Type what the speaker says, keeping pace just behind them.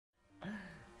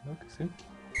Nu, kas ir?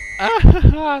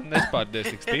 Nespārdies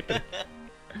tik stipri.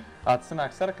 Tas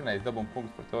sanāk sarkanais dabum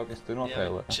punkts par to, ka es tu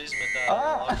nofēlē. Jā, šis metā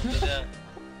lauku, tad jā.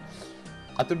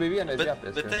 Tur bija vienreiz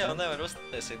jāpieskatās. Bet te jau nevar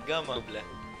uztaisīt gamma, bļa.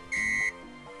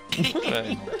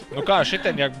 Nu kā,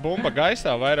 šitien, ja bumba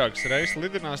gaisā vairākas reizes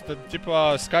lidinās, tad ķipā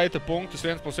skaita punktus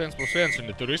 1+1+1, un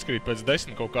ja tur izkrīt pēc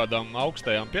 10 kaut kādām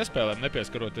augstajām piespēlēm,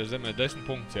 nepieskaroties zemē 10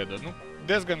 punktus iedod. Nu,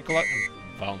 diezgan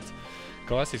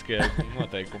klasiskie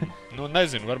noteikumi. Nu,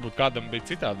 nezinu, varbūt kādam bija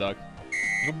citādāk.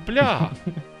 Nu, bļā!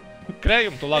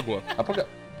 Krējumu tu lago.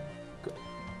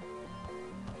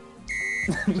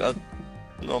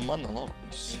 No mana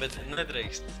laukums. Bet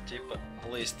nedrīkst, ķipa,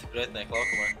 līst pretnieku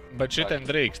laukumā. Bet šitien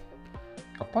drīkst.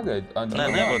 Pagaid.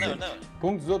 Nevar.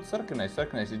 Punkts dod sarkanais.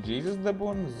 Sarkanais ir Jesus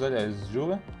dabun, zaļais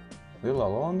žuve, lilā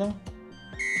Lolanda.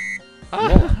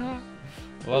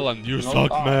 Laland, you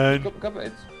suck, man!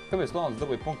 Kāpēc Lolands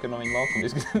dabūja punktu no viņa laukuma?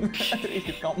 Free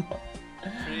hit combo.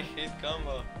 Free hit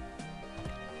combo.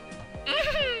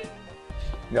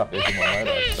 Jāpiesimā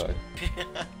vairāk stāju.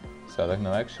 Sādāk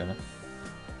nav actiona.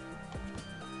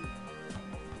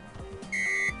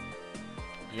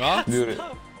 Jā?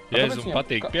 Jēzum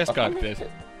patīk pieskārties.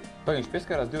 Viņš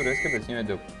pieskārās divreiz, kāpēc viņam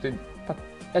iedeva?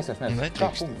 Es vairs nezinu,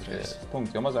 kā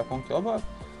punkts, jo mazāk punkti, jo labāk?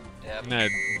 Nē,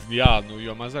 jā, nu,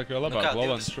 jo mazāk, jo labāk.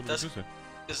 Lolands šobrīd uzvar.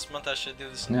 Tas man tā šeit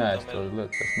 20 Jā, es to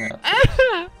lietu, kas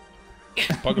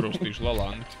neatceros. Pagrūstīšu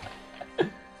Lolandu.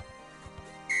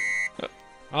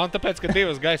 Un tāpēc, ka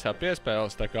divas gaisā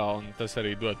piespēles, tā kā, un tas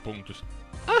arī dod punktus.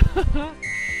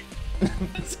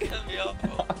 Skam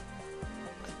jāpau.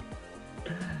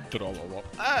 Trololo.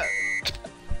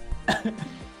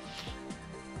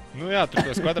 Nu jā, tur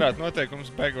tos kvadrātu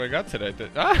noteikumus vajag atcerēt.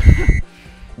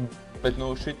 Bet,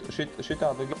 nu,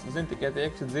 šitādu, zini, tikai tie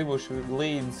ir dzīvoši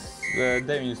līdz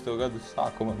 90. gadu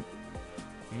sākumam.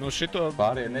 Nu, šito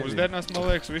mūsdienās, man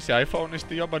liekas, visi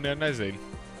iPhoneisti jobanie nezina.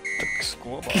 Tā kā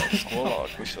skolā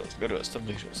visos garos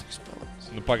starpbrīžos spēlēs.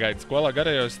 Nu, pagaidi, skolā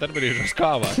garajos starpbrīžos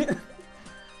kāvā.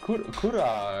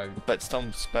 Kurā? Pēc tam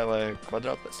spēlēja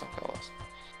Kvadrātu, pēc tam kāvās.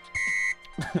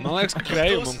 Man liekas, ka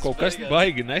krējumam kaut kas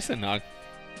baigi nesanāk.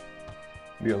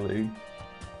 Galīgi.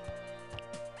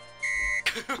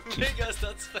 Beigās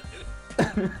tāds spēle.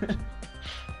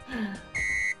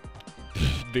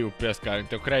 Divu pieskāriņu.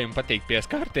 Tev krējumi patīk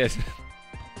pieskārties.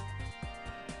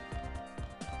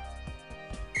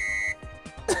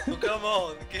 Nu, come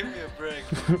on, give me a break.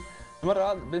 Man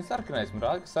rāda, bet sarkanais, man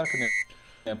rāda, ka sarkanais.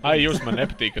 Ai, jūs man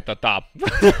nepatīk, ka tā.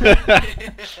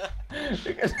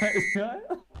 Tikai es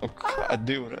gāju. Kā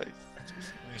divreiz?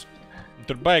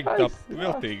 Tur baigi tā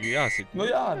viltīgi jāsit. Nu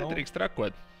jā, nu. Nedrīkst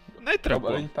trakot.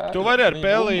 Netrako. Tu vari ar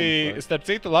peli, starp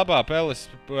citu labā peles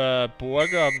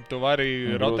poga, tu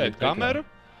vari rotēt kameru.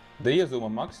 Diezuma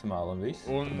maksimāli un viss.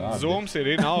 Un zooms ir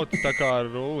in-out tā kā ar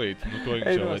rullīti. Nu, to viņš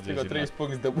jau vajadzēs tikko 3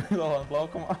 punktus dabūja Lolandu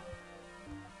laukumā.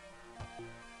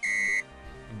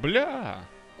 Bļā!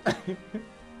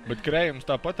 Bet krējums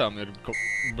tāpatām ir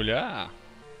bļā!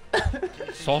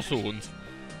 Sosūns.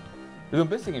 Nu,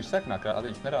 bezīgi viņš seknāk,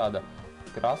 viņš nerāda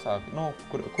krāsā, nu,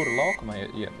 kura laukumā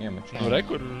iemeču. Nu, re,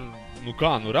 kur, nu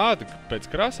kā, nu rāda pēc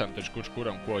krāsām, taču kurš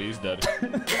kuram ko izdara.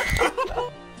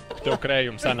 Tev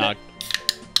krējums sanāk.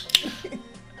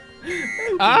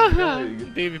 Aha!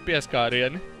 2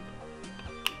 pieskārieni.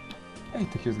 Ej,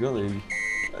 tik jūs galīgi.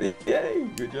 Jej,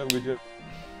 good job.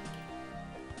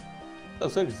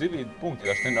 Tas arī zivīdi punkti,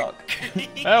 kāds nenāk.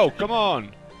 Ew, come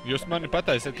on! Jūs mani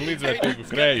pataisiet līdzvērtīgu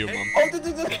krējumam.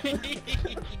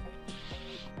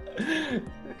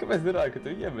 Kāpēc nerāda, ka tu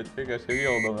iemet vienkārši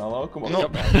ieldamā laukumā?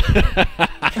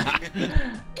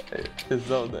 Es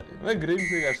zaudēju. Vai Grims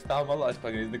vienkārši stāv malā, es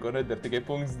pagaidz neko nedara, tikai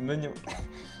punkts neņem.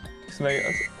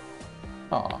 Smējās.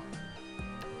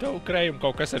 Tev krējumu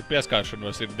kaut kas ar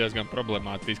pieskāršanos ir diezgan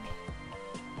problemātiski.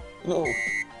 Nu,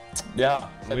 jā.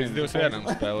 Līdz 2-1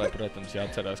 spēlē, protams,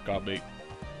 jāatcerās, kā bija.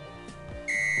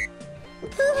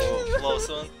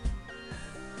 Close one.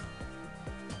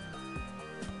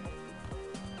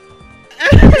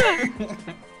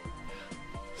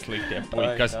 Sliktie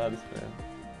puikas.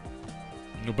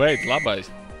 Nu beidz, labais.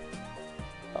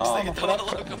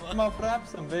 Man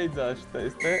frapsam beidzās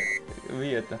šitais te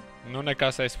vieta. Nu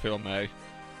nekas es filmēju.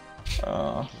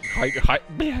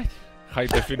 High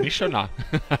definitionā.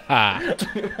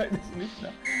 High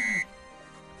definitionā.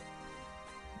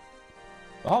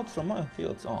 Out from my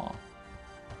fields,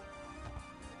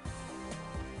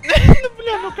 Nu,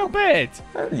 bļa, nu kāpēc?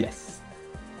 Yes.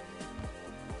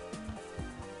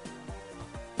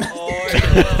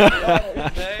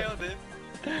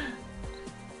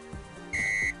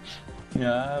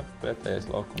 Jā, pētējais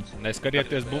laukums.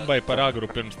 Neskarieties bumbai par agru,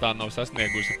 pirms tā nav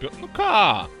sasniegusi. Nu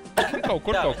kā? Kaut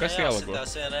kur kaut kas ielago.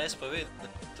 Tās vienreiz pa vidu,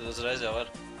 tad uzreiz jau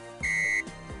var.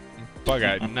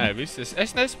 Pagaidi, nē, viss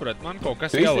es nesapratu, man kaut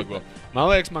kas ielago. Man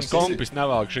liekas, man kompis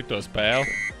nevalk šito spēli.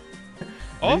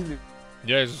 O!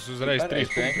 Jēzus, uzreiz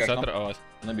 3 punktus atrāvās.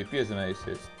 Nebija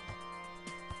piezemējusies.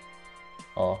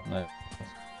 O, nē.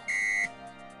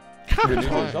 Gan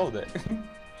jūs zaudē.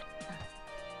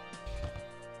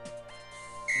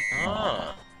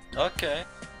 Okei.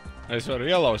 Es varu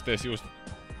ielausties jūsu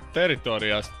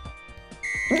teritorijās.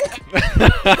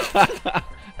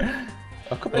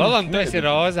 Lalan, tu esi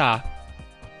rozā.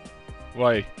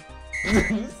 Vai?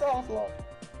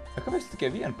 Kāpēc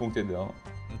tikai 1 punktu iedēlā?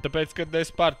 Tāpēc, kad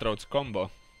es pārtraucu kombo.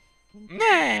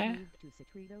 Nē!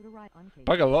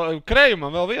 Pagal,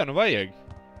 krējumam vēl vienu vajag.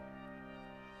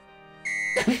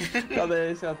 Kādēļ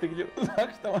es jau tik ļoti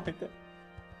rakstamāju te?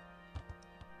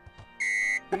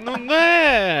 Nu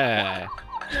nē!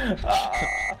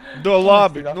 Do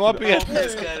labi, nopietni.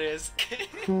 Neskaries.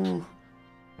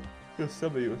 Jūs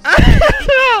sabijos.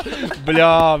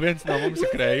 Bļā, viens no mums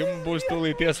ir krējuma, būs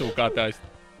tūlīt iesūkātājs.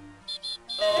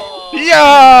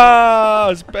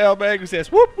 Jā! Spēle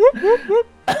beigusies. Vup, vup, vup, vup.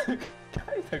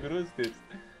 Kā ir tā grūsties?